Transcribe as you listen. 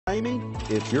Ramey,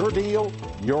 it's your deal,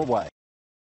 your way.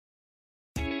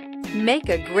 Make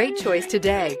a great choice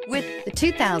today with the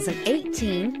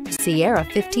 2018 Sierra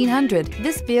 1500.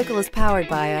 This vehicle is powered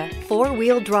by a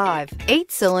four-wheel drive,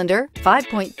 8-cylinder,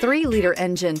 5.3-liter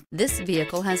engine. This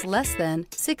vehicle has less than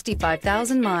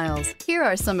 65,000 miles. Here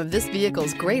are some of this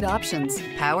vehicle's great options: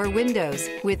 power windows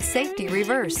with safety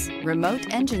reverse,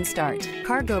 remote engine start,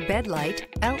 cargo bed light,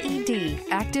 LED,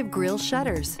 active grille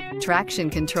shutters, traction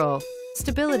control,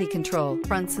 stability control,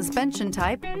 front suspension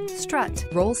type, strut,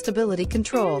 roll stability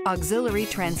control, auxiliary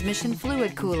transmission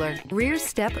fluid cooler, rear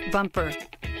step bumper.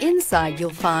 Inside you'll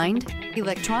find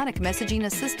electronic messaging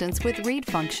assistance with read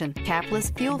function,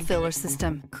 capless fuel filler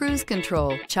system, cruise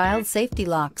control, child safety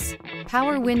locks,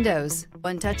 power windows,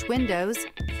 one-touch windows,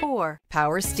 4,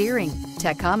 power steering,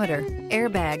 tachometer,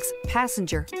 airbags,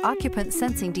 passenger, occupant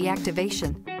sensing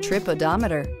deactivation, trip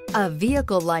odometer. A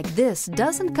vehicle like this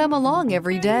doesn't come along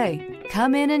every day.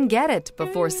 Come in and get it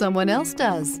before someone else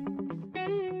does.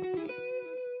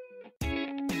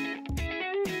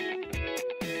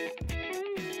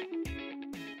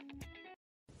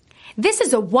 This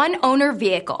is a one-owner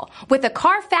vehicle with a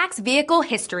Carfax Vehicle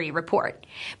History Report.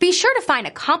 Be sure to find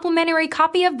a complimentary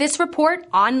copy of this report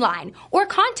online or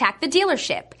contact the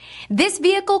dealership. This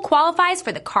vehicle qualifies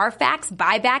for the Carfax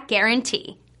Buyback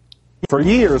Guarantee. For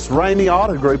years, Ramey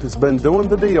Auto Group has been doing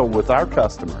the deal with our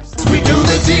customers. We do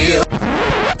the deal.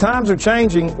 Times are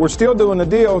changing. We're still doing the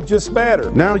deal, just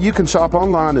better. Now you can shop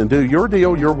online and do your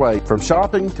deal your way, from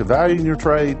shopping to valuing your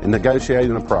trade and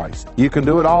negotiating a price. You can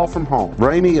do it all from home.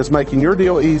 Ramey is making your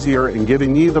deal easier and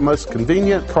giving you the most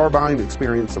convenient car buying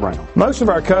experience around. Most of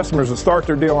our customers that start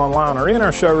their deal online are in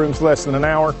our showrooms less than an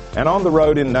hour and on the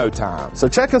road in no time. So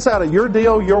check us out at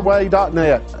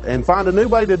yourdealyourway.net and find a new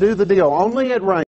way to do the deal only at Ramey.